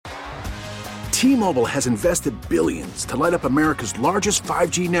T-Mobile has invested billions to light up America's largest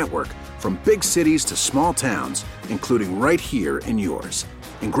 5G network, from big cities to small towns, including right here in yours.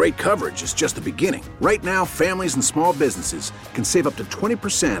 And great coverage is just the beginning. Right now, families and small businesses can save up to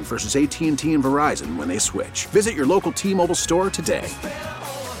 20% versus AT&T and Verizon when they switch. Visit your local T-Mobile store today.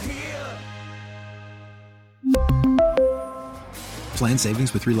 Plan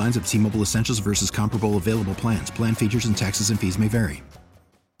savings with 3 lines of T-Mobile Essentials versus comparable available plans. Plan features and taxes and fees may vary.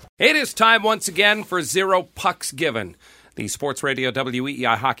 It is time once again for Zero Pucks Given, the Sports Radio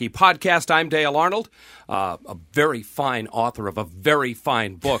WEEI Hockey Podcast. I'm Dale Arnold, a very fine author of a very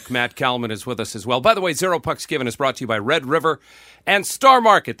fine book. Matt Kalman is with us as well. By the way, Zero Pucks Given is brought to you by Red River and Star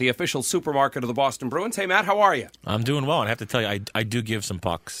Market, the official supermarket of the Boston Bruins. Hey, Matt, how are you? I'm doing well, and I have to tell you, I do give some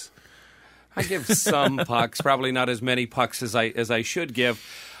pucks. I give some pucks, probably not as many pucks as I should give.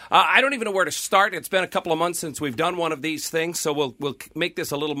 I don't even know where to start. It's been a couple of months since we've done one of these things, so we'll make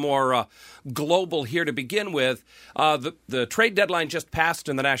this a little more global here to begin with. The trade deadline just passed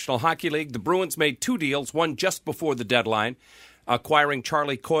in the National Hockey League. The Bruins made 2 deals, one just before the deadline, acquiring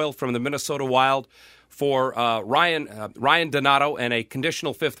Charlie Coyle from the Minnesota Wild for Ryan Donato and a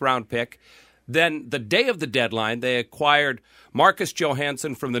conditional 5th-round pick. Then the day of the deadline, they acquired Marcus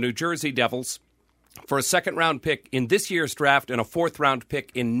Johansson from the New Jersey Devils for a 2nd-round pick in this year's draft and a 4th-round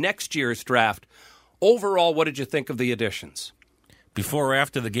pick in next year's draft. Overall, what did you think of the additions? Before or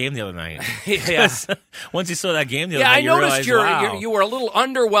after the game the other night? Yeah. Once you saw that game the other night, I noticed wow. you were a little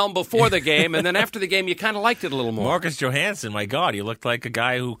underwhelmed before the game, and then after the game, you kind of liked it a little more. Marcus Johansson, my God, he looked like a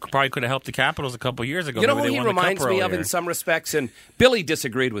guy who probably could have helped the Capitals a couple years ago. You know who he reminds me of in some respects? And Billy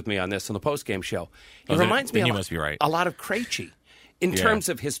disagreed with me on this on the postgame show. He reminds me must be right. a lot of Krejci. In terms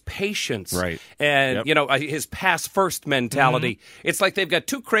of his patience and his pass-first mentality. Mm-hmm. It's like they've got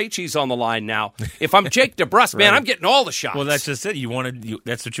 2 Krejcis on the line now. If I'm Jake DeBrusk, man, I'm getting all the shots. Well, that's just it.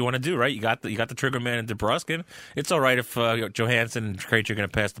 That's what you want to do, right? You got the trigger man in DeBrusk, and it's all right if Johansson and Krejci are going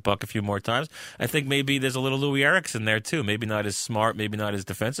to pass the puck a few more times. I think maybe there's a little Louis Eriksson there, too. Maybe not as smart, maybe not as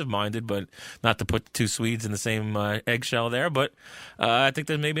defensive-minded, but not to put 2 Swedes in the same eggshell there. But I think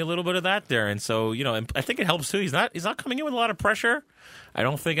there's maybe a little bit of that there. And so, and I think it helps, too. He's not coming in with a lot of pressure. I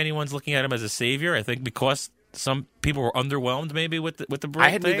don't think anyone's looking at him as a savior. I think because some people were underwhelmed maybe with the Bruins. I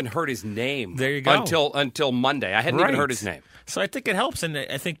hadn't even heard his name. There you go. Until Monday. I hadn't even heard his name. So I think it helps, and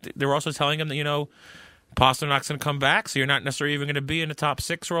I think they were also telling him that Pasternak's going to come back, so you're not necessarily even going to be in the top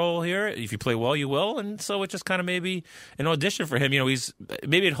 6 role here. If you play well, you will, and so it's just kind of maybe an audition for him.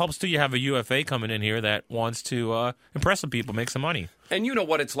 Maybe it helps too. You have a UFA coming in here that wants to impress some people, make some money. And you know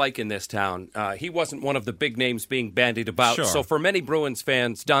what it's like in this town. He wasn't one of the big names being bandied about. Sure. So for many Bruins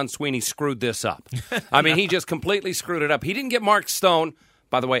fans, Don Sweeney screwed this up. I mean, he just completely screwed it up. He didn't get Mark Stone.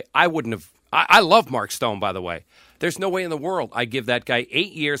 By the way, I wouldn't have. I love Mark Stone, by the way. There's no way in the world I'd give that guy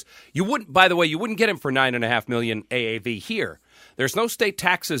 8 years. You wouldn't get him for $9.5 million AAV here. There's no state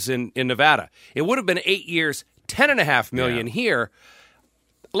taxes in Nevada. It would have been 8 years, $10.5 million here.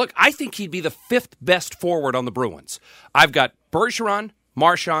 Look, I think he'd be the 5th best forward on the Bruins. I've got Bergeron,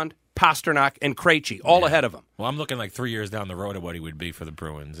 Marchand, Pasternak, and Krejci all ahead of him. Well, I'm looking like 3 years down the road at what he would be for the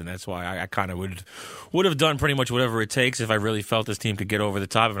Bruins, and that's why I kind of would have done pretty much whatever it takes if I really felt this team could get over the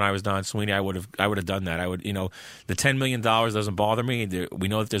top. If I was Don Sweeney, I would have done that. I would, the $10 million doesn't bother me. We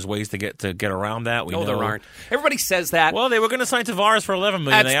know that there's ways to get around that. We know there aren't. Everybody says that. Well, they were going to sign Tavares for $11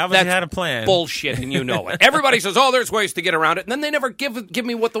 million. They obviously had a plan. Bullshit, and you know it. Everybody says, there's ways to get around it, and then they never give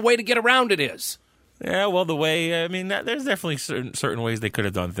me what the way to get around it is. Yeah, well, there's definitely certain ways they could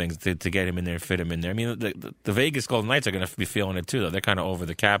have done things to get him in there, fit him in there. I mean, the Vegas Golden Knights are going to be feeling it, too, though. They're kind of over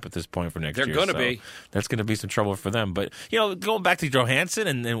the cap at this point for next year. They're going to be. That's going to be some trouble for them. But, going back to Johansson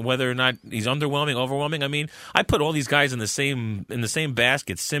and whether or not he's underwhelming, overwhelming, I mean, I put all these guys in the same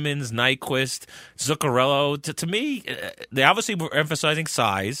basket. Simmons, Nyquist, Zuccarello. To me, they obviously were emphasizing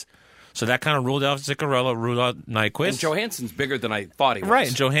size. So that kind of ruled out Zuccarello, ruled out Nyquist. And Johansson's bigger than I thought he was. Right,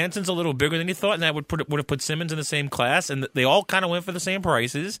 and Johansson's a little bigger than you thought, and that would have put Simmons in the same class, and they all kind of went for the same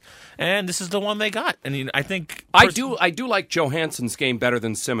prices, and this is the one they got. And I think... I do like Johansson's game better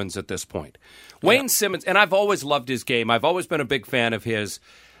than Simmons at this point. Wayne Simmons, and I've always loved his game. I've always been a big fan of his.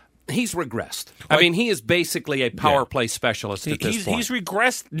 He's regressed. I mean, he is basically a power play specialist at this point. He's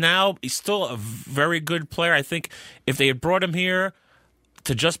regressed now. He's still a very good player. I think if they had brought him here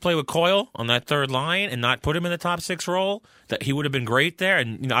to just play with Coyle on that 3rd line and not put him in the top 6 role, that he would have been great there.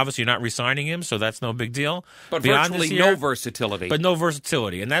 And obviously you're not re-signing him, so that's no big deal. But virtually no versatility. But no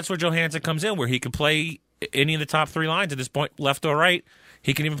versatility. And that's where Johansson comes in, where he can play any of the top 3 lines at this point, left or right.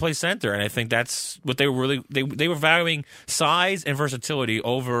 He can even play center, and I think that's what they were really they were valuing size and versatility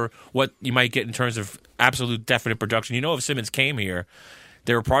over what you might get in terms of absolute definite production. If Simmons came here,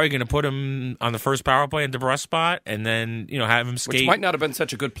 they were probably going to put him on the first power play in DeBrusk's spot, and then have him skate. Which might not have been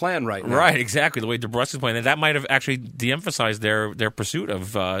such a good plan right now. Right, exactly, the way DeBrusk is playing. And that might have actually de-emphasized their pursuit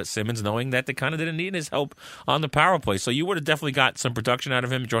of Simmons, knowing that they kind of didn't need his help on the power play. So you would have definitely got some production out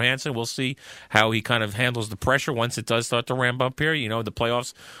of him. Johansson, we'll see how he kind of handles the pressure once it does start to ramp up here. The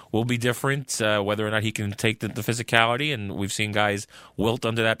playoffs will be different, whether or not he can take the physicality, and we've seen guys wilt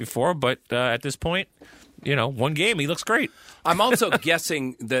under that before. But at this point, one game, he looks great. I'm also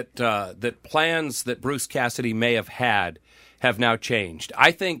guessing that that plans that Bruce Cassidy may have had have now changed.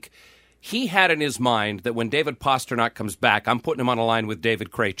 I think he had in his mind that when David Pastrnak comes back, I'm putting him on a line with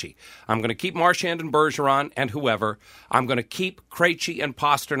David Krejci. I'm going to keep Marchand and Bergeron and whoever. I'm going to keep Krejci and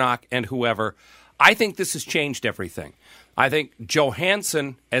Pastrnak and whoever. I think this has changed everything. I think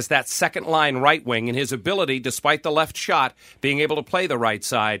Johansson as that second-line right wing and his ability, despite the left shot, being able to play the right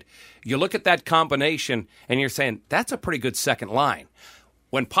side, you look at that combination and you're saying, that's a pretty good second line.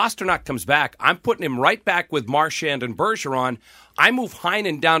 When Pastrnak comes back, I'm putting him right back with Marchand and Bergeron. I move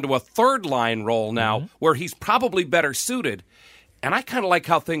Heinen down to a third-line role now where he's probably better suited. And I kind of like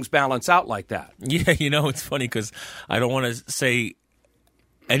how things balance out like that. Yeah, it's funny because I don't want to say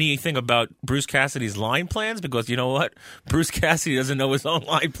anything about Bruce Cassidy's line plans because you know what? Bruce Cassidy doesn't know his own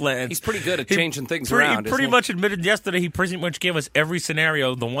line plans. He's pretty good at changing things around. He pretty much admitted yesterday he pretty much gave us every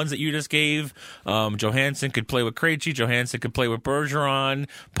scenario, the ones that you just gave. Johansson could play with Krejci. Johansson could play with Bergeron.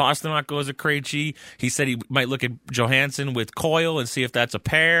 Pastrnak goes with Krejci. He said he might look at Johansson with Coyle and see if that's a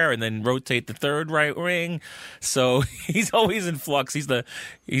pair and then rotate the third right wing. So he's always in flux. He's the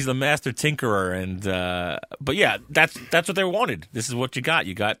master tinkerer. But yeah, that's what they wanted. This is what you got.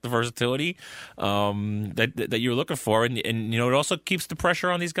 You got the versatility that you're looking for, and it also keeps the pressure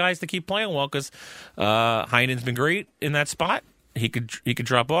on these guys to keep playing well because Heinen's been great in that spot. He could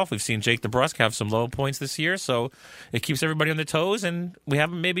drop off. We've seen Jake DeBrusk have some low points this year, so it keeps everybody on their toes. And we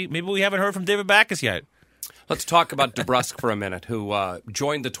haven't maybe we haven't heard from David Backes yet. Let's talk about DeBrusk for a minute, who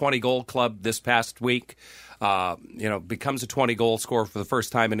joined the 20-goal club this past week. Becomes a 20-goal scorer for the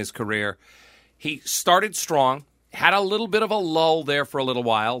first time in his career. He started strong. Had a little bit of a lull there for a little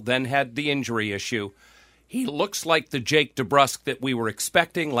while, then had the injury issue. He looks like the Jake DeBrusk that we were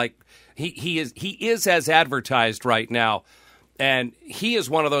expecting. Like he is as advertised right now. And he is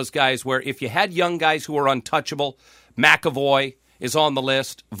one of those guys where if you had young guys who are untouchable, McAvoy is on the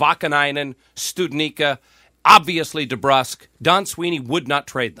list, Vakanainen, Studnicka, obviously DeBrusk, Don Sweeney would not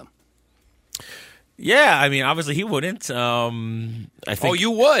trade them. Yeah, I mean, obviously he wouldn't. I think. Oh,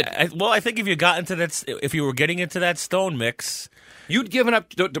 you would? I think if you were getting into that Stone mix, you'd given up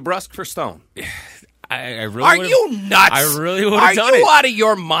DeBrusk for Stone. I really are you nuts? I really would have done it. Are you out of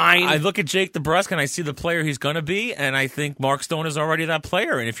your mind? I look at Jake DeBrusk and I see the player he's going to be, and I think Mark Stone is already that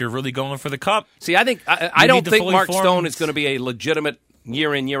player. And if you're really going for the cup, see, I think I don't think Mark Stone is going to be a legitimate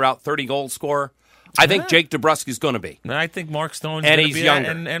year in year out 30-goal scorer. I think Jake DeBrusk is going to be. I think Mark Stone's and going he's to be younger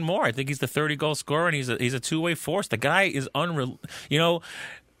and more. I think he's the 30-goal scorer, and he's a two-way force. The guy is unreal.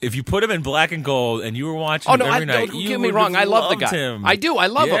 If you put him in black and gold and you were watching him every night, don't get me wrong. I love the guy. Him. I do. I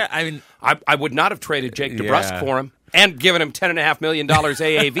love him. I mean, I would not have traded Jake DeBrusk for him. And given him $10.5 million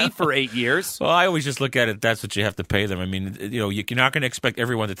AAV for 8 years. Well, I always just look at it, that's what you have to pay them. I mean, you're not going to expect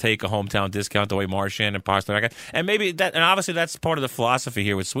everyone to take a hometown discount the way Marchand and Pastrnak. And maybe that, and obviously that's part of the philosophy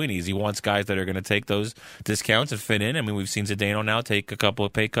here with Sweeney. Is he wants guys that are going to take those discounts and fit in. I mean, we've seen Zdeno now take a couple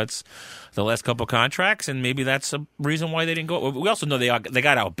of pay cuts the last couple of contracts, and maybe that's a reason why they didn't go. We also know they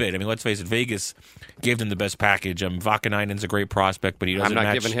got outbid. I mean, let's face it, Vegas gave them the best package. Vakanainen's a great prospect, but he doesn't I'm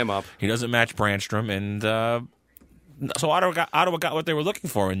not giving him up. He doesn't match Brandstrom, and so Ottawa got what they were looking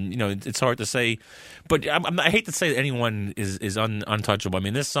for, and it's hard to say. But I hate to say that anyone is untouchable. I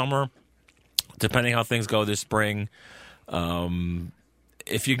mean, this summer, depending how things go this spring,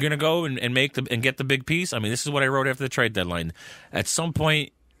 if you're going to go and get the big piece, I mean, this is what I wrote after the trade deadline. At some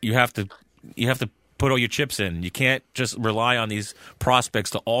point, you have to put all your chips in. You can't just rely on these prospects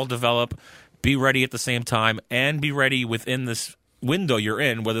to all develop, be ready at the same time, and be ready within this window you're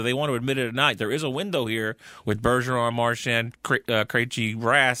in, whether they want to admit it or not. There is a window here with Bergeron, Marchand, Krejci,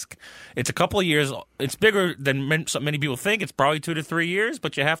 Rask. It's a couple of years. It's bigger than many people think. It's probably 2 to 3 years,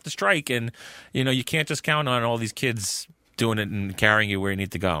 but you have to strike, and you can't just count on all these kids doing it and carrying you where you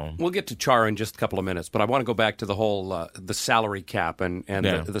need to go. We'll get to Chara in just a couple of minutes, but I want to go back to the whole the salary cap and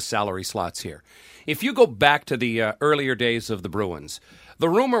the salary slots here. If you go back to the earlier days of the Bruins, the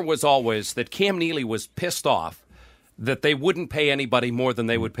rumor was always that Cam Neely was pissed off that they wouldn't pay anybody more than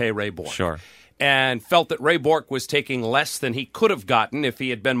they would pay Ray Bourque. Sure. And felt that Ray Bourque was taking less than he could have gotten if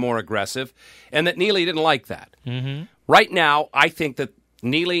he had been more aggressive, and that Neely didn't like that. Mm-hmm. Right now, I think that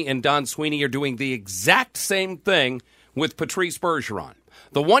Neely and Don Sweeney are doing the exact same thing with Patrice Bergeron.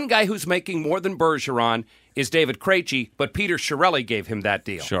 The one guy who's making more than Bergeron is David Krejci, but Peter Chiarelli gave him that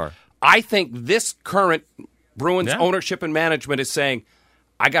deal. Sure. I think this current Bruins ownership and management is saying,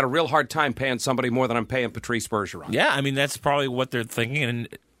 I got a real hard time paying somebody more than I'm paying Patrice Bergeron. Yeah, I mean, that's probably what they're thinking. And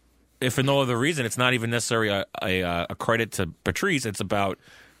if for no other reason, it's not even necessarily a credit to Patrice. It's about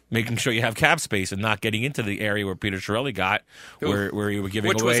making sure you have cap space and not getting into the area where Peter Chiarelli got, where you were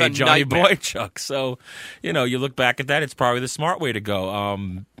giving away Johnny Boychuk. So, you look back at that, it's probably the smart way to go.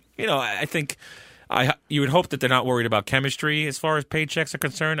 I think you would hope that they're not worried about chemistry as far as paychecks are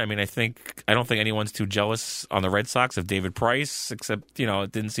concerned. I mean, I don't think anyone's too jealous on the Red Sox of David Price, except,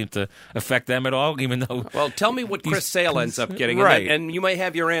 it didn't seem to affect them at all, even though... Well, tell me what Chris Sale ends up getting, right. and you may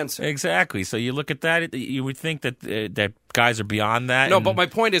have your answer. Exactly. So you look at that, you would think that guys are beyond that. No, but my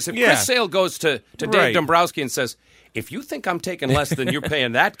point is, if Chris Sale goes to Dave Dombrowski and says, if you think I'm taking less than you're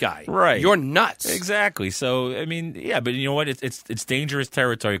paying that guy, right. You're nuts. Exactly. So, I mean, but you know what? It's dangerous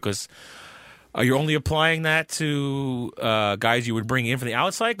territory because... You're only applying that to guys you would bring in from the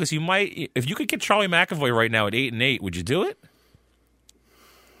outside? Because you might, if you could get Charlie McAvoy right now at 8-8, would you do it?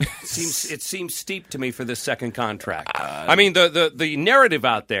 It seems steep to me for this second contract. I mean, the narrative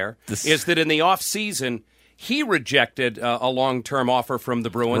out there is that in the offseason, he rejected a long-term offer from the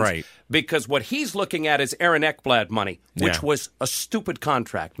Bruins, right. Because what he's looking at is Aaron Ekblad money, which was a stupid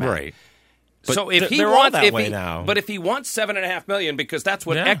contract, man. Right. But so if he wants, but if he wants $7.5 million because that's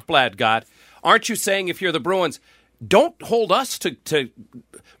what Ekblad got, aren't you saying if you're the Bruins, don't hold us to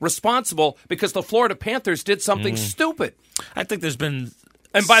responsible because the Florida Panthers did something stupid? I think there's been,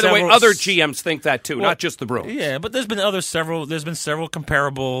 and by the way, other GMs think that too, not just the Bruins. Yeah, but there's been several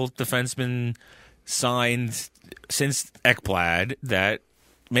comparable defensemen signed since Ekblad that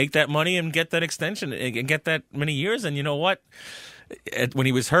make that money and get that extension and get that many years. And you know what? When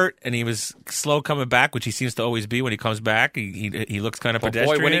he was hurt and he was slow coming back, which he seems to always be when he comes back, he looks kind of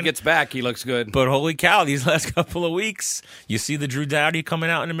pedestrian. Boy, when he gets back, he looks good. But holy cow, these last couple of weeks, you see the Drew Doughty coming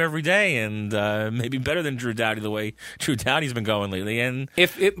out in him every day, and maybe better than Drew Doughty the way Drew Doughty's been going lately. And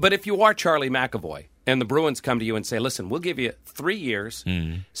but if you are Charlie McAvoy and the Bruins come to you and say, "Listen, we'll give you 3 years,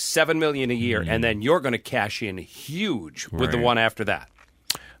 $7 million a year, and then you're going to cash in huge with the one after that."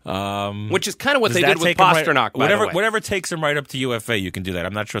 Which is kind of what they did with Pasternak, by the way. Whatever takes him right up to UFA, you can do that.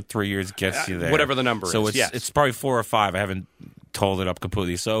 I'm not sure 3 years gets you there. Whatever the number is. So it's probably 4 or 5. I haven't told it up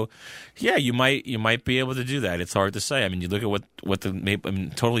completely. So, yeah, you might be able to do that. It's hard to say. I mean, you look at what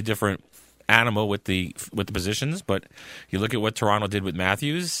totally different animal with the positions, but you look at what Toronto did with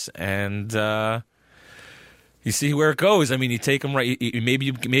Matthews, and you see where it goes. I mean, you take them right. Maybe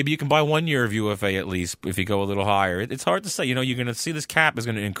you can buy 1 year of UFA at least if you go a little higher. It's hard to say. You're going to see this cap is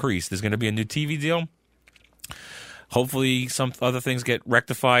going to increase. There's going to be a new TV deal. Hopefully, some other things get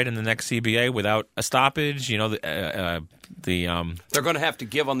rectified in the next CBA without a stoppage. They're going to have to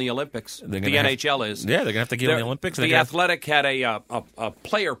give on the Olympics. The NHL is. Yeah, they're going to have to give on the Olympics. The Athletic had a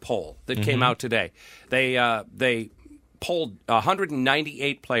player poll that came out today. They polled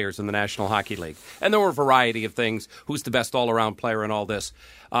 198 players in the National Hockey League. And there were a variety of things. Who's the best all-around player and all this?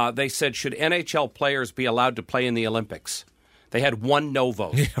 They said, should NHL players be allowed to play in the Olympics? They had one no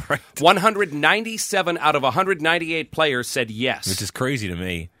vote. Yeah, right. 197 out of 198 players said yes. Which is crazy to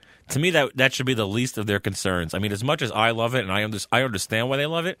me. To me, that should be the least of their concerns. I mean, as much as I love it, and I understand why they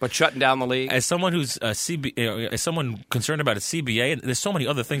love it, but shutting down the league. As someone who's as someone concerned about a CBA, there's so many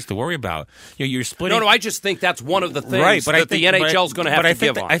other things to worry about. You're splitting. No, I just think that's one of the things that the NHL is going to have to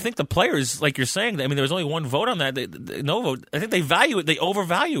give on. I think the players, like you're saying, I mean, there was only one vote on that. No vote. I think they value it. They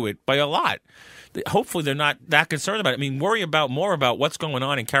overvalue it by a lot. Hopefully, they're not that concerned about it. I mean, worry more about what's going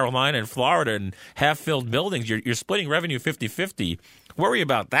on in Carolina and Florida and half-filled buildings. You're splitting revenue 50-50. Worry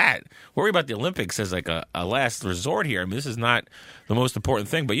about that. Worry about the Olympics as like a last resort here. I mean, this is not the most important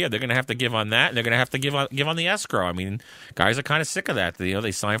thing. But, yeah, they're going to have to give on that. And they're going to have to give on the escrow. I mean, guys are kind of sick of that.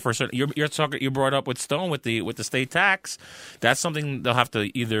 They sign for a certain – you're talking. You brought up with Stone with the state tax. That's something they'll have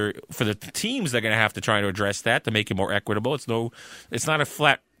to either – for the teams, they're going to have to try to address that to make it more equitable. It's not a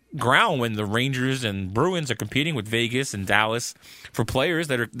flat – ground when the Rangers and Bruins are competing with Vegas and Dallas for players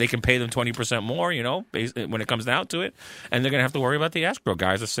they can pay them 20% more, when it comes down to it. And they're going to have to worry about the escrow.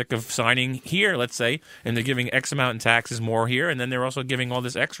 Guys are sick of signing here, let's say, and they're giving X amount in taxes more here, and then they're also giving all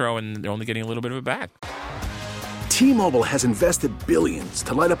this escrow, and they're only getting a little bit of it back. T-Mobile has invested billions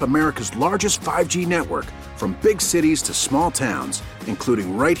to light up America's largest 5G network, from big cities to small towns,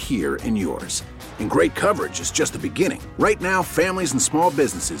 including right here in yours. And great coverage is just the beginning. Right now, families and small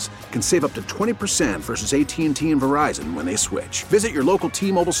businesses can save up to 20% versus AT&T and Verizon when they switch. Visit your local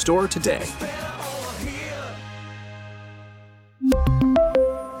T-Mobile store today.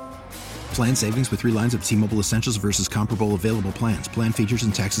 Plan savings with 3 lines of T-Mobile Essentials versus comparable available plans. Plan features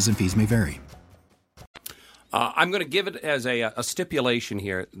and taxes and fees may vary. I'm going to give it as a stipulation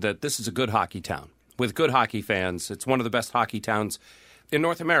here that this is a good hockey town with good hockey fans. It's one of the best hockey towns in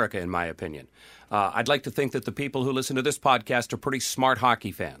North America, in my opinion. I'd like to think that the people who listen to this podcast are pretty smart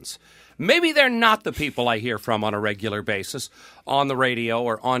hockey fans. Maybe they're not the people I hear from on a regular basis on the radio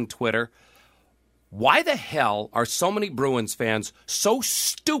or on Twitter. Why the hell are so many Bruins fans so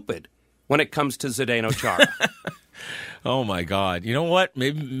stupid when it comes to Zdeno Chara? Oh, my God. You know what?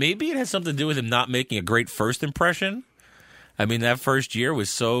 Maybe it has something to do with him not making a great first impression. I mean, that first year was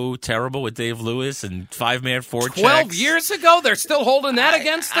so terrible with Dave Lewis and 5-man forechecks. 12 years ago? They're still holding that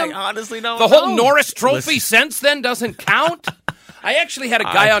against them? I honestly don't know. The whole Norris Trophy Listen. since then doesn't count? I actually had a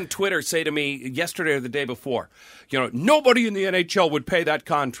guy on Twitter say to me yesterday or the day before, nobody in the NHL would pay that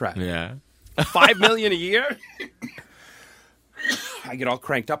contract. Yeah. $5 million a year? I get all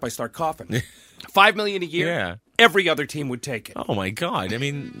cranked up. I start coughing. $5 million a year? Yeah. Every other team would take it. Oh, my God. I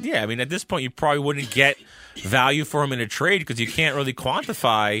mean, at this point, you probably wouldn't get value for him in a trade because you can't really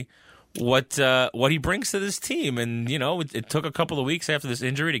quantify what he brings to this team. And, it took a couple of weeks after this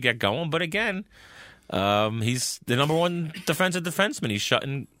injury to get going. But again, he's the number one defensive defenseman. He's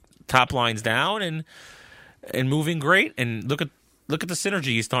shutting top lines down and moving great. And look at the synergy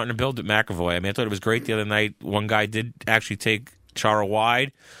he's starting to build at McAvoy. I mean, I thought it was great the other night. One guy did actually take Chara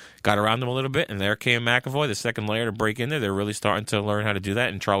wide, got around him a little bit, and there came McAvoy, the second layer, to break in there. They're really starting to learn how to do that,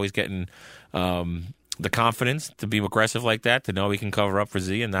 and Charlie's getting the confidence to be aggressive like that, to know he can cover up for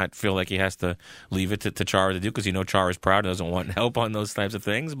Z and not feel like he has to leave it to Chara to do, because Chara's proud and doesn't want help on those types of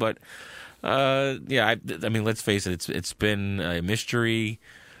things. But, I mean, let's face it, it's been a mystery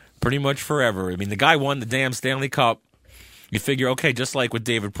pretty much forever. I mean, the guy won the damn Stanley Cup. You figure, okay, just like with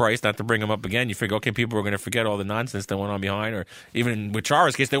David Price, not to bring him up again, you figure, okay, people are going to forget all the nonsense that went on behind, or even with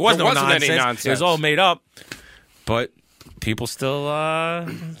Chara's case, there wasn't any nonsense. It was all made up. But people still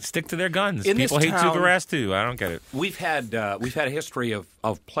stick to their guns. People hate Tuukka Rask, too. I don't get it. We've had a history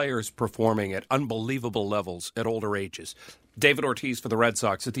of players performing at unbelievable levels at older ages. David Ortiz for the Red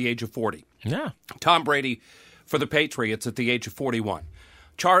Sox at the age of 40. Yeah. Tom Brady for the Patriots at the age of 41.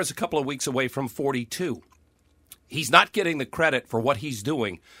 Chara's a couple of weeks away from 42. He's not getting the credit for what he's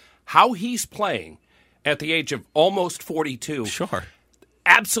doing. How he's playing at the age of almost 42 sure,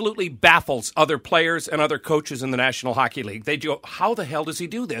 absolutely baffles other players and other coaches in the National Hockey League. They go, how the hell does he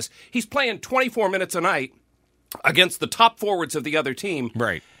do this? He's playing 24 minutes a night against the top forwards of the other team.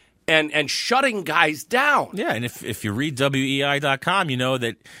 Right. And shutting guys down. Yeah, and if you read WEI.com, you know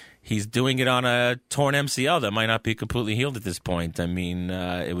that he's doing it on a torn MCL that might not be completely healed at this point. I mean,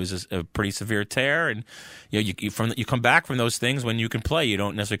 it was a pretty severe tear, and you come back from those things when you can play. You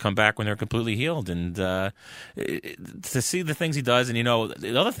don't necessarily come back when they're completely healed. And to see the things he does, and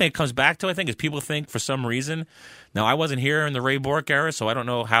the other thing it comes back to, I think, is people think for some reason. Now, I wasn't here in the Ray Bourque era, so I don't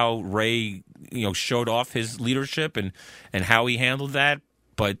know how Ray showed off his leadership and how he handled that,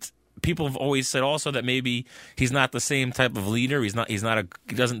 but people have always said also that maybe he's not the same type of leader. He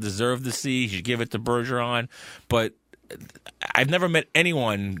doesn't deserve the C. He should give it to Bergeron. But I've never met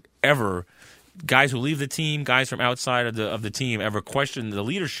anyone ever, guys who leave the team, guys from outside of the team, ever question the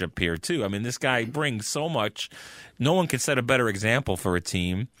leadership here too. I mean, this guy brings so much. No one could set a better example for a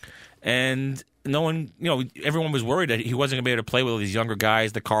team, and no one, everyone was worried that he wasn't going to be able to play with these younger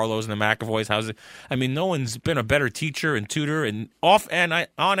guys, the Carlos and the McAvoys. No one's been a better teacher and tutor and on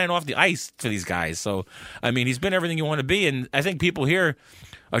and off the ice to these guys. So, he's been everything you want to be. And I think people here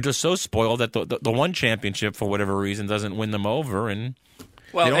are just so spoiled that the one championship, for whatever reason, doesn't win them over, and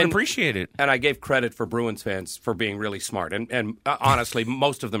they don't appreciate it. And I gave credit for Bruins fans for being really smart. And honestly,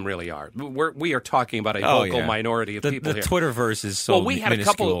 most of them really are. We are talking about a vocal minority of people here. The Twitterverse is so we had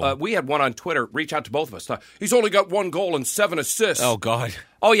minuscule. a couple. We had one on Twitter reach out to both of us. He's only got 1 goal and 7 assists. Oh, God.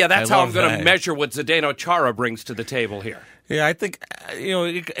 Oh, yeah, that's how I'm going to measure what Zdeno Chara brings to the table here. Yeah, I think,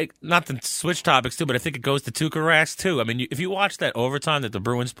 not to switch topics too, but I think it goes to Tuukka Rask too. I mean, if you watch that overtime that the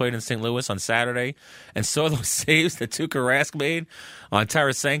Bruins played in St. Louis on Saturday and saw those saves that Tuukka Rask made on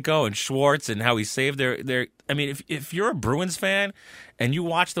Tarasenko and Schwartz and how he saved their if you're a Bruins fan and you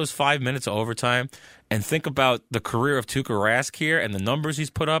watch those 5 minutes of overtime and think about the career of Tuukka Rask here and the numbers he's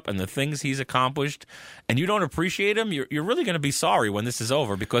put up and the things he's accomplished, and you don't appreciate him, you're really going to be sorry when this is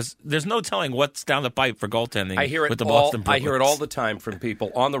over, because there's no telling what's down the pipe for goaltending with the Boston Bruins. I hear it all the time from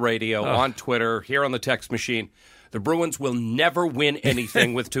people on the radio, on Twitter, here on the text machine. The Bruins will never win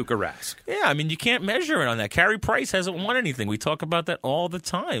anything with Tuukka Rask. Yeah, you can't measure it on that. Carey Price hasn't won anything. We talk about that all the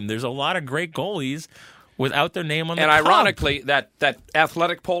time. There's a lot of great goalies without their name on the And cup. ironically, that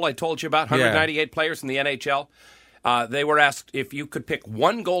athletic poll I told you about, 198 players in the NHL, They were asked if you could pick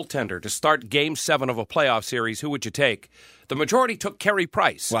one goaltender to start Game 7 of a playoff series, who would you take? The majority took Carey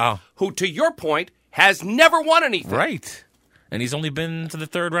Price. Wow. Who, to your point, has never won anything. Right. And he's only been to the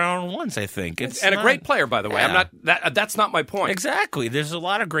third round once, I think. And a great player, by the way. Yeah. That's not my point. Exactly. There's a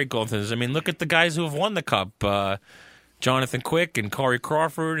lot of great goaltenders. I mean, look at the guys who have won the Cup. Jonathan Quick and Corey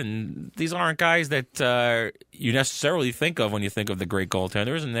Crawford, and these aren't guys that you necessarily think of when you think of the great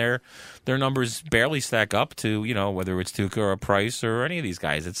goaltenders, and their numbers barely stack up to, whether it's Tuukka or Price or any of these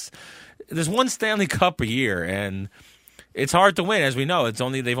guys. There's one Stanley Cup a year, and it's hard to win, as we know.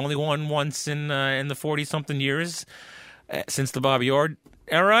 They've only won once in the 40-something years since the Bobby Orr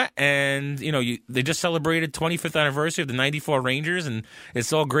era, and they just celebrated 25th anniversary of the '94 Rangers, and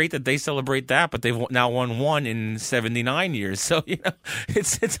it's all great that they celebrate that, but they've now won one in 79 years, so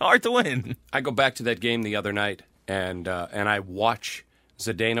it's hard to win. I go back to that game the other night, and I watch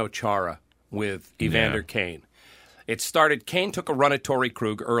Zdeno Chara with Evander Kane. It started. Kane took a run at Torrey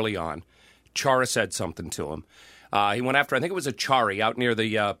Krug early on. Chara said something to him. He went after, I think it was a Chari out near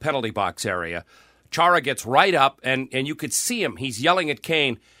the penalty box area. Chara gets right up, and you could see him. He's yelling at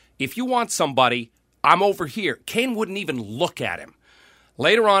Kane, if you want somebody, I'm over here. Kane wouldn't even look at him.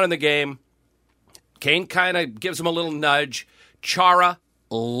 Later on in the game, Kane kind of gives him a little nudge. Chara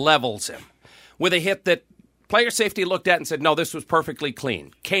levels him with a hit that player safety looked at and said, no, this was perfectly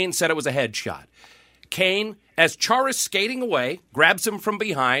clean. Kane said it was a headshot. Kane, as Chara's skating away, grabs him from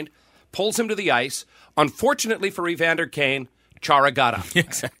behind, pulls him to the ice. Unfortunately for Evander Kane, Chara got up.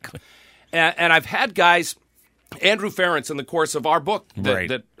 Exactly. And I've had guys, Andrew Ferentz, in the course of our book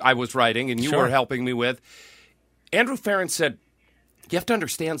that I was writing and you were helping me with, Andrew Ferentz said, you have to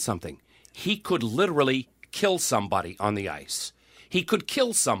understand something. He could literally kill somebody on the ice. He could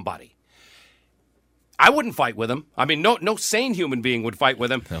kill somebody. I wouldn't fight with him. I mean, no sane human being would fight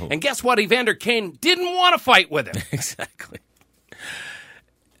with him. No. And guess what? Evander Kane didn't want to fight with him. Exactly.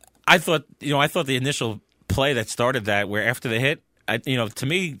 I thought the initial play that started that, where after the hit, to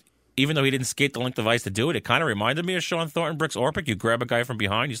me, even though he didn't skate the length of ice to do it, it kind of reminded me of Sean Thornton Brooks Orpik. You grab a guy from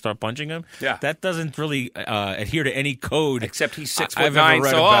behind, you start punching him. Yeah. That doesn't really adhere to any code. Except he's 6'9",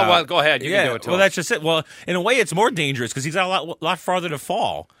 so go ahead. You can do it to him. That's just it. Well, in a way, it's more dangerous because he's got a lot farther to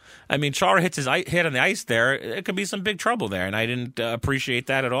fall. I mean, Chara hits his hit on the ice there. It could be some big trouble there, and I didn't appreciate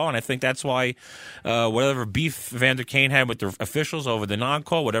that at all. And I think that's why whatever beef Vander Kane had with the officials over the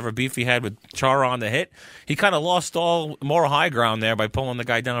non-call, whatever beef he had with Chara on the hit, he kind of lost all moral high ground there by pulling the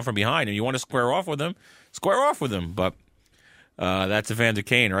guy down from behind. And you want to square off with him. But that's Evander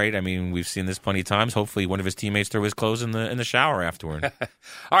Kane, right? I mean, we've seen this plenty of times. Hopefully one of his teammates threw his clothes in the shower afterward.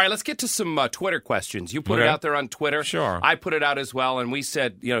 All right, let's get to some Twitter questions. You put it out there on Twitter. Sure. I put it out as well, and we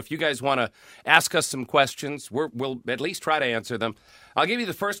said, if you guys want to ask us some questions, we'll at least try to answer them. I'll give you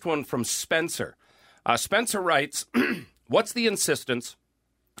the first one from Spencer. Spencer writes, what's the insistence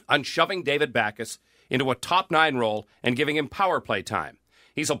on shoving David Backes into a top 9 role and giving him power play time?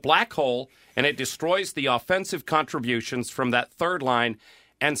 He's a black hole, and it destroys the offensive contributions from that third line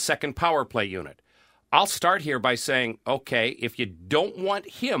and second power play unit. I'll start here by saying, okay, if you don't want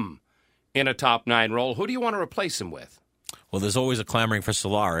him in a top 9 role, who do you want to replace him with? Well, there's always a clamoring for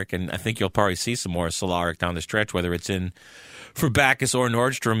Cehlarik, and I think you'll probably see some more Cehlarik down the stretch, whether it's in for Backes or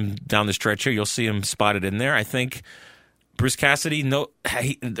Nordstrom down the stretch here. You'll see him spotted in there. I think Bruce Cassidy,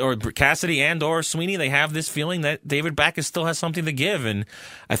 Cassidy and/or Sweeney, they have this feeling that David Backes still has something to give, and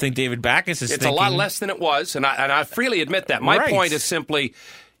I think David Backes is. It's a lot less than it was, and I freely admit that. My point is simply,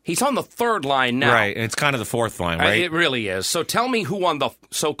 he's on the third line now, right? And it's kind of the fourth line, right? It really is. So tell me who on the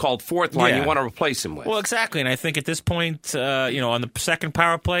so-called fourth line you want to replace him with. Well, exactly, and I think at this point, on the second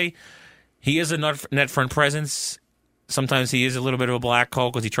power play, he is a net front presence. Sometimes he is a little bit of a black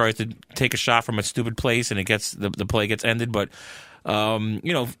hole because he tries to take a shot from a stupid place and it gets the play gets ended. But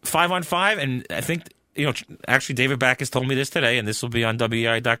 5-on-5, and I think actually David Backes told me this today, and this will be on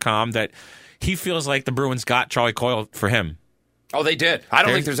WEI.com, that he feels like the Bruins got Charlie Coyle for him. Oh, they did. I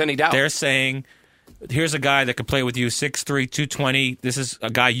don't think there's any doubt. They're saying, here's a guy that can play with you, 6'3", 220. This is a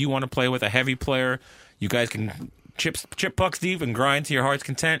guy you want to play with, a heavy player. You guys can chip pucks deep and grind to your heart's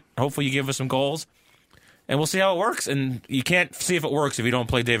content. Hopefully you give us some goals. And we'll see how it works. And you can't see if it works if you don't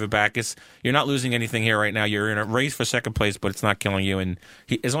play David Backes. You're not losing anything here right now. You're in a race for second place, but it's not killing you. And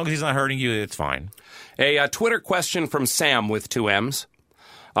as long as he's not hurting you, it's fine. A Twitter question from Sam with 2 M's.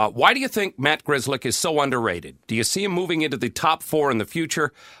 Why do you think Matt Grzelcyk is so underrated? Do you see him moving into the top 4 in the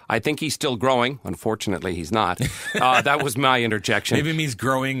future? I think he's still growing. Unfortunately, he's not. That was my interjection. Maybe it means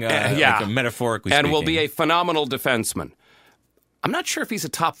growing metaphorically and speaking. will be a phenomenal defenseman. I'm not sure if he's a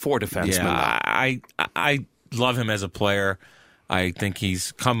top 4 defenseman. Yeah, I love him as a player. I think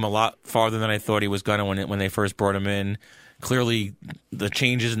he's come a lot farther than I thought he was going to when they first brought him in. Clearly, the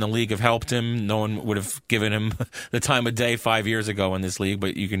changes in the league have helped him. No one would have given him the time of day 5 years ago in this league,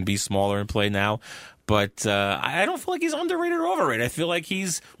 but you can be smaller and play now. But I don't feel like he's underrated or overrated. I feel like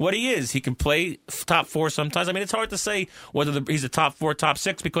he's what he is. He can play top four sometimes. I mean, it's hard to say whether he's a top four, top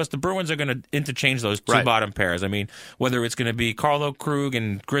six, because the Bruins are going to interchange those two bottom pairs. I mean, whether it's going to be Carlo Krug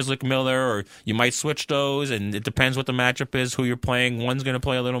and Grizzly Miller, or you might switch those, and it depends what the matchup is, who you're playing. One's going to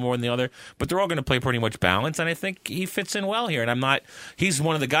play a little more than the other, but they're all going to play pretty much balanced, and I think he fits in well here. And he's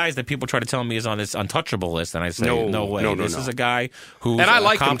one of the guys that people try to tell me is on this untouchable list, and I say, no way. This is a guy who, and I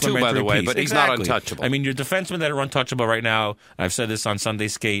like him too, by the way, but he's not untouchable. I mean, your defensemen that are untouchable right now, I've said this on Sunday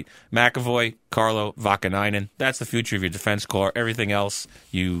Skate, McAvoy, Carlo, Vakanainen, that's the future of your defense core. Everything else,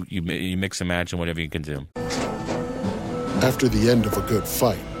 you mix and match and whatever you can do. After the end of a good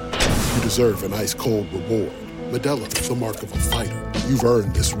fight, you deserve an ice-cold reward. Modelo is the mark of a fighter. You've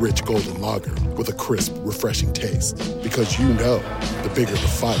earned this rich golden lager with a crisp, refreshing taste. Because you know, the bigger the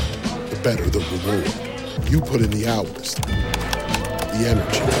fight, the better the reward. You put in the hours, the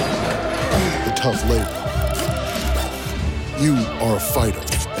energy, the tough labor. You are a fighter,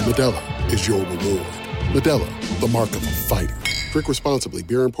 and Modelo is your reward. Modelo, the mark of a fighter. Drink responsibly.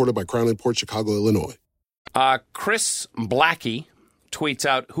 Beer imported by Crown Imports, Chicago, Illinois. Chris Blackie tweets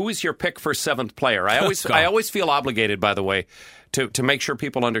out, "Who is your pick for seventh player?" I always feel obligated, by the way, to make sure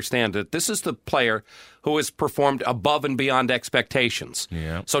people understand that this is the player who has performed above and beyond expectations.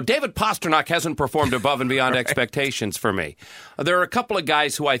 Yeah. So David Pastrnak hasn't performed above and beyond expectations for me. There are a couple of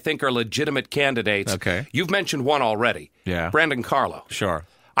guys who I think are legitimate candidates. Okay. You've mentioned one already. Yeah. Brandon Carlo. Sure.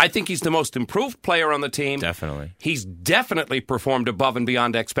 I think he's the most improved player on the team. Definitely. He's definitely performed above and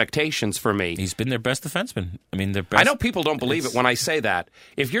beyond expectations for me. He's been their best defenseman. I mean, their best. I know people don't believe it when I say that.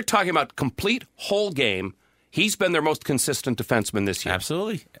 If you're talking about complete whole game, he's been their most consistent defenseman this year.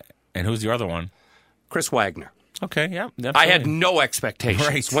 Absolutely. And who's the other one? Chris Wagner. Okay, yeah. Definitely. I had no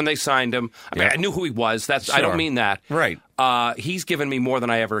expectations when they signed him. I mean, I knew who he was. Sure. I don't mean that. Right. He's given me more than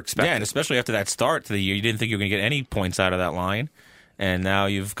I ever expected. Yeah, and especially after that start to the year, you didn't think you were going to get any points out of that line. And now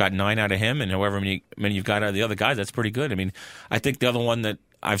you've got 9 out of him, and however many you've got out of the other guys, that's pretty good. I mean, I think the other one that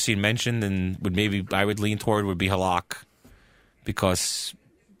I've seen mentioned and I would lean toward would be Halak, because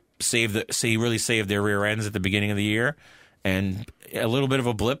he really saved their rear ends at the beginning of the year, and a little bit of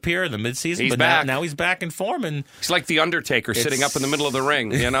a blip here in the midseason. He's but back. Now he's back in form, and he's like the Undertaker sitting up in the middle of the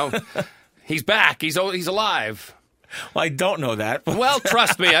ring. You know, he's back. He's alive. Well, I don't know that. Well,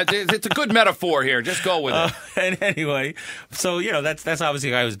 trust me, it's a good metaphor here. Just go with it. And anyway, so that's obviously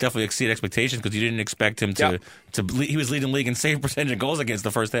a guy who's definitely exceeded expectations, because you didn't expect him to he was leading the league in save percentage and goals against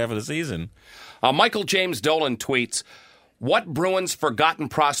the first half of the season. Michael James Dolan tweets, "What Bruins forgotten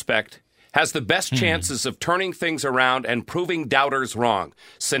prospect has the best chances of turning things around and proving doubters wrong?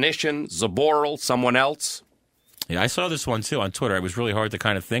 Senyshyn, Zaboral, someone else?" Yeah, I saw this one too on Twitter. It was really hard to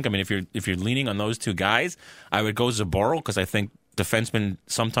kind of think. I mean, if you're leaning on those two guys, I would go Zaboral, because I think defensemen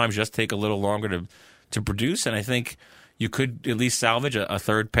sometimes just take a little longer to produce, and I think you could at least salvage a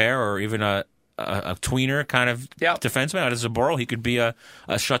third pair or even a tweener kind of defenseman out of Zaboral. He could be a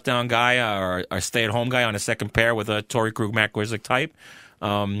shutdown guy or a stay-at-home guy on a second pair with a Torrey Krug, Matt Grzelcyk type.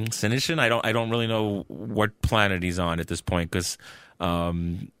 Senyshyn, I don't really know what planet he's on at this point, because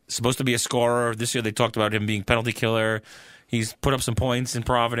supposed to be a scorer. This year they talked about him being penalty killer. He's put up some points in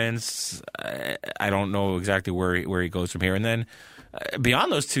Providence. I don't know exactly where he goes from here. And then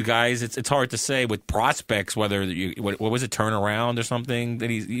beyond those two guys, it's hard to say with prospects whether what was it, turnaround or something that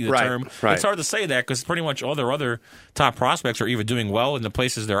he's the term. Right. It's hard to say that, because pretty much all their other top prospects are either doing well in the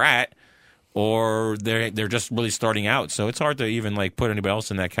places they're at, or they're just really starting out. So it's hard to even like put anybody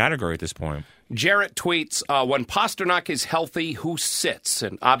else in that category at this point. Jarrett tweets, "When Pastrnak is healthy, who sits?"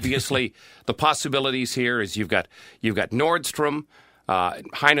 And obviously, the possibilities here is you've got Nordstrom.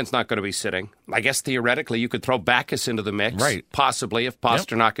 Heinen's not going to be sitting. I guess theoretically you could throw Backes into the mix, right? Possibly, if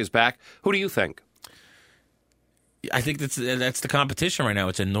Pastrnak is back. Who do you think? I think that's the competition right now.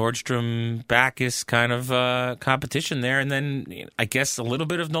 It's a Nordstrom Backes kind of competition there, and then I guess a little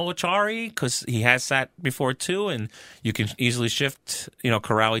bit of Nolachari, because he has sat before too, and you can easily shift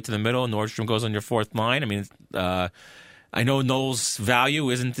Corrali to the middle, and Nordstrom goes on your fourth line. I mean, I know Noel's value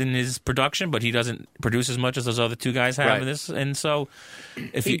isn't in his production, but he doesn't produce as much as those other two guys have in this, and so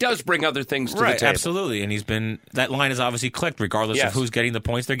if he does bring other things to the table. Absolutely, and that line has obviously clicked regardless of who's getting the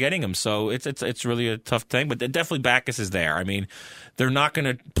points they're getting him. So it's really a tough thing, but definitely Backes is there. I mean, they're not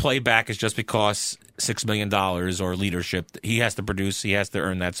going to play Backes just because $6 million or leadership. He has to produce. He has to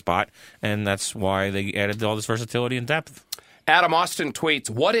earn that spot, and that's why they added all this versatility and depth. Adam Austin tweets,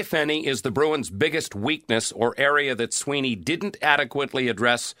 what, if any, is the Bruins' biggest weakness or area that Sweeney didn't adequately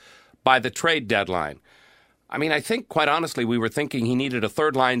address by the trade deadline? I mean, I think, quite honestly, we were thinking he needed a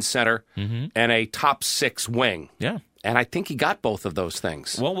third-line center and a top-6 wing. Yeah. And I think he got both of those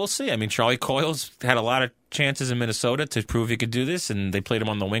things. Well, we'll see. I mean, Charlie Coyle's had a lot of chances in Minnesota to prove he could do this, and they played him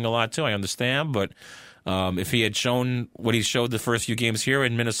on the wing a lot, too. I understand, but if he had shown what he showed the first few games here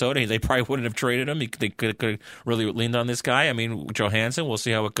in Minnesota, they probably wouldn't have traded him. They could have really leaned on this guy. I mean, Johansson, we'll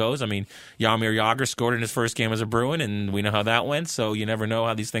see how it goes. I mean, Jaromir Jagr scored in his first game as a Bruin, and we know how that went, so you never know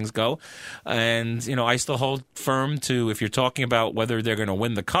how these things go. And, I still hold firm to, if you're talking about whether they're going to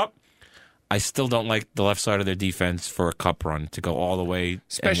win the Cup, I still don't like the left side of their defense for a Cup run to go all the way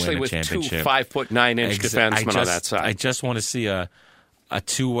especially and win a championship. With 2 5'9" defensemen on that side. I just want to see a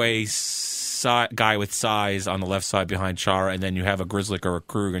two-way guy with size on the left side behind Chara, and then you have a Grzelcyk or a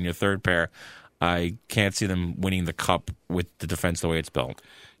Krug in your third pair. I can't see them winning the Cup with the defense the way it's built.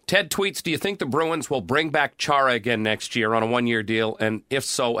 Ted tweets, do you think the Bruins will bring back Chara again next year on a one-year deal, and if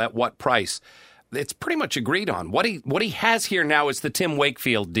so, at what price? It's pretty much agreed on. What he has here now is the Tim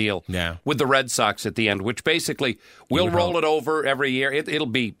Wakefield deal with the Red Sox at the end, which basically we'll roll it over every year. It'll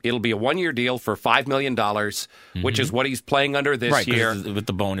be a one-year deal for $5 million, which is what he's playing under this year. With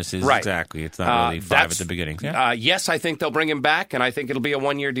the bonuses, exactly. It's not really five at the beginning. Yeah. Yes, I think they'll bring him back, and I think it'll be a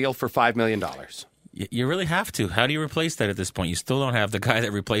one-year deal for $5 million. You really have to. How do you replace that at this point? You still don't have the guy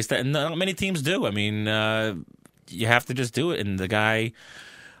that replaced that, and not many teams do. I mean, you have to just do it, and the guy...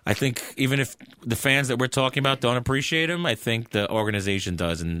 I think even if the fans that we're talking about don't appreciate him, I think the organization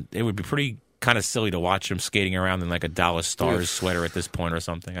does, and it would be pretty kind of silly to watch him skating around in like a Dallas Stars sweater at this point or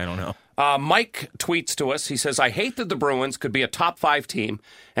something. I don't know. Mike tweets to us. He says, I hate that the Bruins could be a top 5 team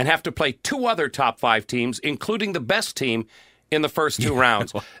and have to play 2 other top 5 teams, including the best team in the first 2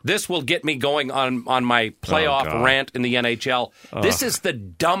 rounds. This will get me going on my playoff rant in the NHL. This is the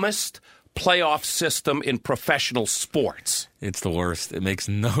dumbest playoff system in professional sports. It's the worst. It makes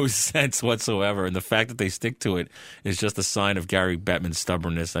no sense whatsoever. And the fact that they stick to it is just a sign of Gary Bettman's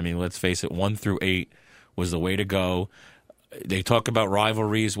stubbornness. I mean, let's face it, 1 through 8 was the way to go. They talk about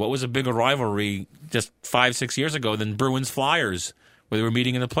rivalries. What was a bigger rivalry just 5-6 years ago than Bruins-Flyers, where they were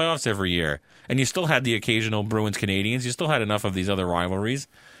meeting in the playoffs every year? And you still had the occasional Bruins-Canadians. You still had enough of these other rivalries.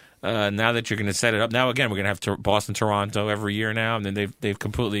 Now that you're going to set it up, now again we're going to have Boston-Toronto every year now, and then they've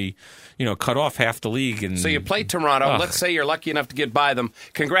completely, cut off half the league. And so you play Toronto. Let's say you're lucky enough to get by them.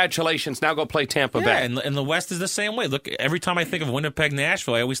 Congratulations. Now go play Tampa Bay. And the West is the same way. Look, every time I think of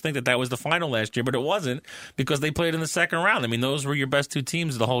Winnipeg-Nashville, I always think that was the final last year, but it wasn't because they played in the second round. I mean, those were your best 2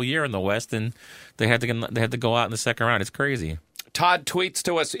 teams the whole year in the West, and they had to go out in the second round. It's crazy. Todd tweets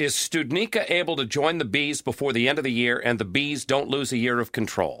to us, is Studnicka able to join the Bees before the end of the year and the Bees don't lose a year of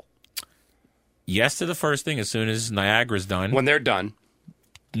control? Yes to the first thing as soon as Niagara's done. When they're done.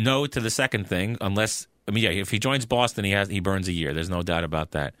 No to the second thing, unless, if he joins Boston, he burns a year. There's no doubt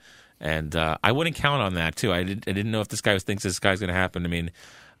about that. And I wouldn't count on that, too. I didn't know if this guy thinks this guy's going to happen. I mean,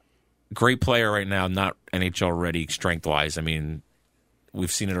 great player right now, not NHL ready strength-wise. I mean,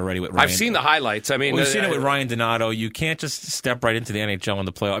 we've seen it already with Ryan. I've seen the highlights. I mean, we've seen it with Ryan Donato. You can't just step right into the NHL in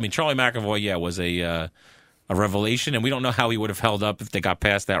the playoff. I mean, Charlie McAvoy, was a revelation, and we don't know how he would have held up if they got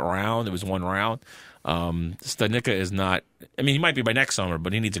past that round. It was 1 round. Studnicka is not. I mean, he might be by next summer,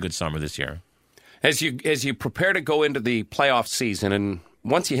 but he needs a good summer this year. As you prepare to go into the playoff season, and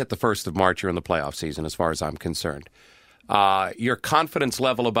once you hit the 1st of March, you're in the playoff season, as far as I'm concerned. Your confidence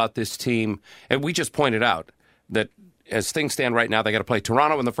level about this team, and we just pointed out that as things stand right now, they got to play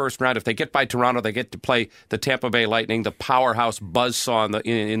Toronto in the first round. If they get by Toronto, they get to play the Tampa Bay Lightning, the powerhouse buzzsaw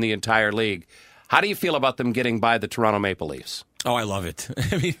in the entire league. How do you feel about them getting by the Toronto Maple Leafs? Oh, I love it.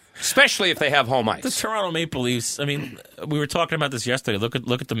 I mean, especially if they have home ice. The Toronto Maple Leafs. I mean, we were talking about this yesterday. Look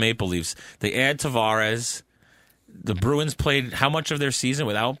at the Maple Leafs. They add Tavares. The Bruins played how much of their season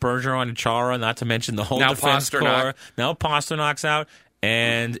without Bergeron and Chara, not to mention the whole defense core. Now Pasternak's out,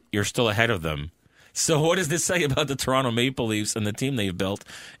 and you're still ahead of them. So what does this say about the Toronto Maple Leafs and the team they've built?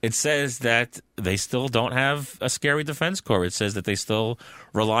 It says that they still don't have a scary defense core. It says that they still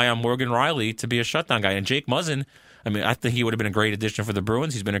rely on Morgan Rielly to be a shutdown guy. And Jake Muzzin, I mean, I think he would have been a great addition for the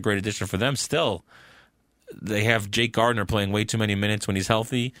Bruins. He's been a great addition for them still. They have Jake Gardiner playing way too many minutes when he's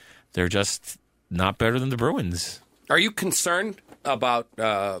healthy. They're just not better than the Bruins. Are you concerned about,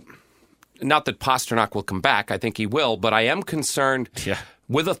 not that Pastrnak will come back, I think he will, but I am concerned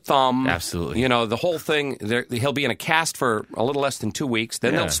with a thumb. Absolutely. The whole thing, he'll be in a cast for a little less than 2 weeks.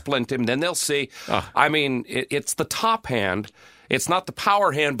 Then they'll splint him. Then they'll see. I mean, it's the top hand. It's not the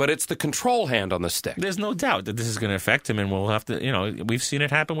power hand, but it's the control hand on the stick. There's no doubt that this is going to affect him, and we'll have to, we've seen it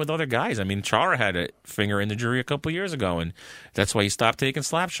happen with other guys. I mean, Chara had a finger injury a couple years ago, and that's why he stopped taking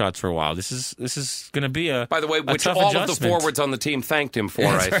slap shots for a while. This is going to be by the way, which all adjustment. of the forwards on the team thanked him for,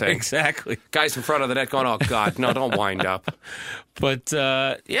 I think. Exactly. Guys in front of the net going, oh, God, no, don't wind up. But,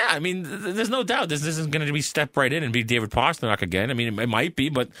 I mean, there's no doubt this isn't going to be step right in and be David Pastrnak again. I mean, it might be,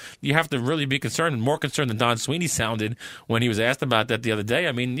 but you have to really be concerned, more concerned than Don Sweeney sounded when he was asked about that the other day.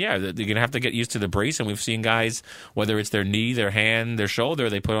 I mean, yeah, they're going to have to get used to the brace, and we've seen guys, whether it's their knee, their hand, their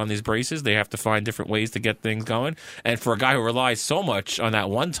shoulder, they put on these braces. They have to find different ways to get things going. And for a guy who relies so much on that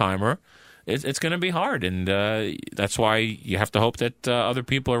one-timer, it's going to be hard, and that's why you have to hope that other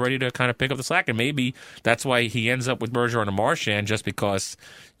people are ready to kind of pick up the slack, and maybe that's why he ends up with Bergeron and Marchand, just because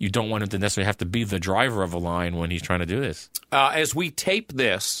you don't want him to necessarily have to be the driver of a line when he's trying to do this. As we tape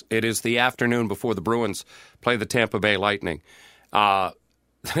this, it is the afternoon before the Bruins play the Tampa Bay Lightning.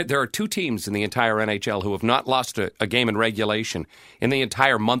 There are two teams in the entire NHL who have not lost a game in regulation in the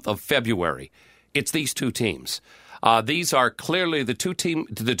entire month of February. It's these two teams. These are clearly the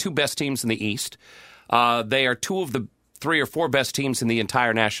two best teams in the East. They are two of the 3 or 4 best teams in the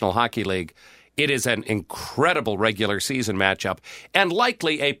entire National Hockey League. It is an incredible regular season matchup and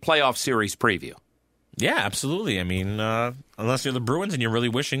likely a playoff series preview. Yeah, absolutely. I mean, unless you're the Bruins and you're really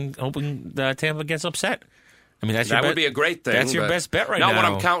hoping that Tampa gets upset. I mean, that would be a great thing. That's your best bet right now. Not what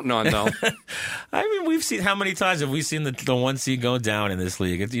I'm counting on, though. I mean, we've seen how many times have we seen the one seed go down in this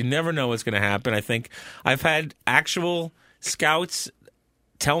league? You never know what's going to happen. I think I've had actual scouts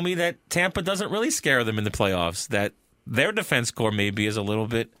tell me that Tampa doesn't really scare them in the playoffs, that their defense core maybe is a little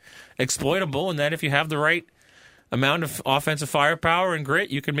bit exploitable, and that if you have the right amount of offensive firepower and grit,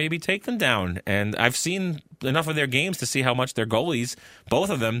 you can maybe take them down. And I've seen enough of their games to see how much their goalies, both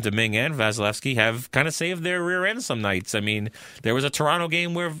of them, Domingue and Vasilevsky, have kind of saved their rear end some nights. I mean, there was a Toronto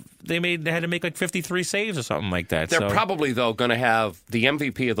game where they had to make like 53 saves or something like that. They're probably, though, going to have the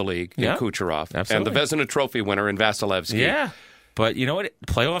MVP of the league in Kucherov, and the Vezina Trophy winner in Vasilevsky. Yeah. But you know what?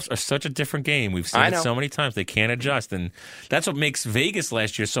 Playoffs are such a different game. We've seen it so many times. They can't adjust. And that's what makes Vegas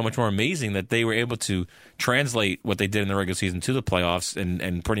last year so much more amazing, that they were able to translate what they did in the regular season to the playoffs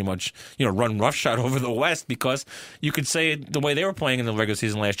and pretty much run roughshod over the West, because you could say the way they were playing in the regular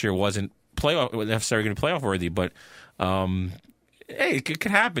season last year wasn't necessarily going to be playoff worthy. But, hey, it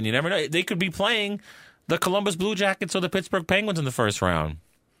could happen. You never know. They could be playing the Columbus Blue Jackets or the Pittsburgh Penguins in the first round.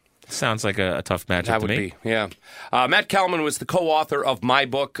 Sounds like a tough matchup to me. That would be, yeah. Matt Kalman was the co-author of my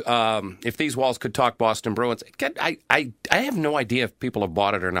book, If These Walls Could Talk Boston Bruins. I have no idea if people have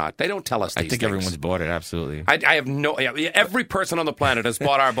bought it or not. They don't tell us these things. I think everyone's bought it, absolutely. I have no... Every person on the planet has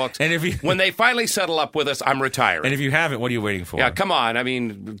bought our books. And when they finally settle up with us, I'm retiring. And if you haven't, what are you waiting for? Yeah, come on. I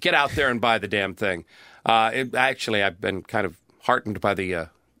mean, get out there and buy the damn thing. Actually, I've been kind of heartened by the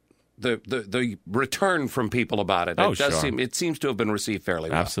return from people about it. It seems to have been received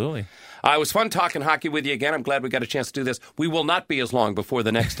fairly well. Absolutely. It was fun talking hockey with you again. I'm glad we got a chance to do this. We will not be as long before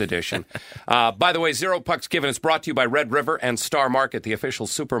the next edition. By the way, Zero Pucks Given is brought to you by Red River and Star Market, the official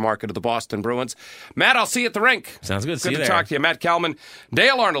supermarket of the Boston Bruins. Matt, I'll see you at the rink. Sounds good. Good to talk to you. Matt Kalman,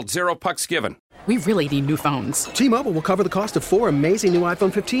 Dale Arnold, Zero Pucks Given. We really need new phones. T-Mobile will cover the cost of 4 amazing new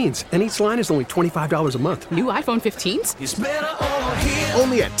iPhone 15s, and each line is only $25 a month. New iPhone 15s? It's better over here.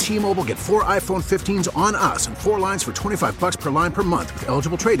 Only at T-Mobile, get 4 iPhone 15s on us and 4 lines for $25 per line per month with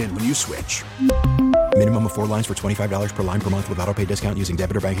eligible trade-in when you switch. Minimum of 4 lines for $25 per line per month with autopay discount using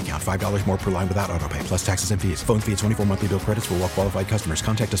debit or bank account. $5 more per line without autopay, plus taxes and fees. Phone fee at 24 monthly bill credits for well-qualified customers.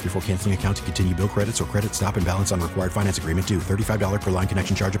 Contact us before canceling account to continue bill credits or credit stop and balance on required finance agreement due. $35 per line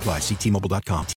connection charge applies. See T-Mobile.com.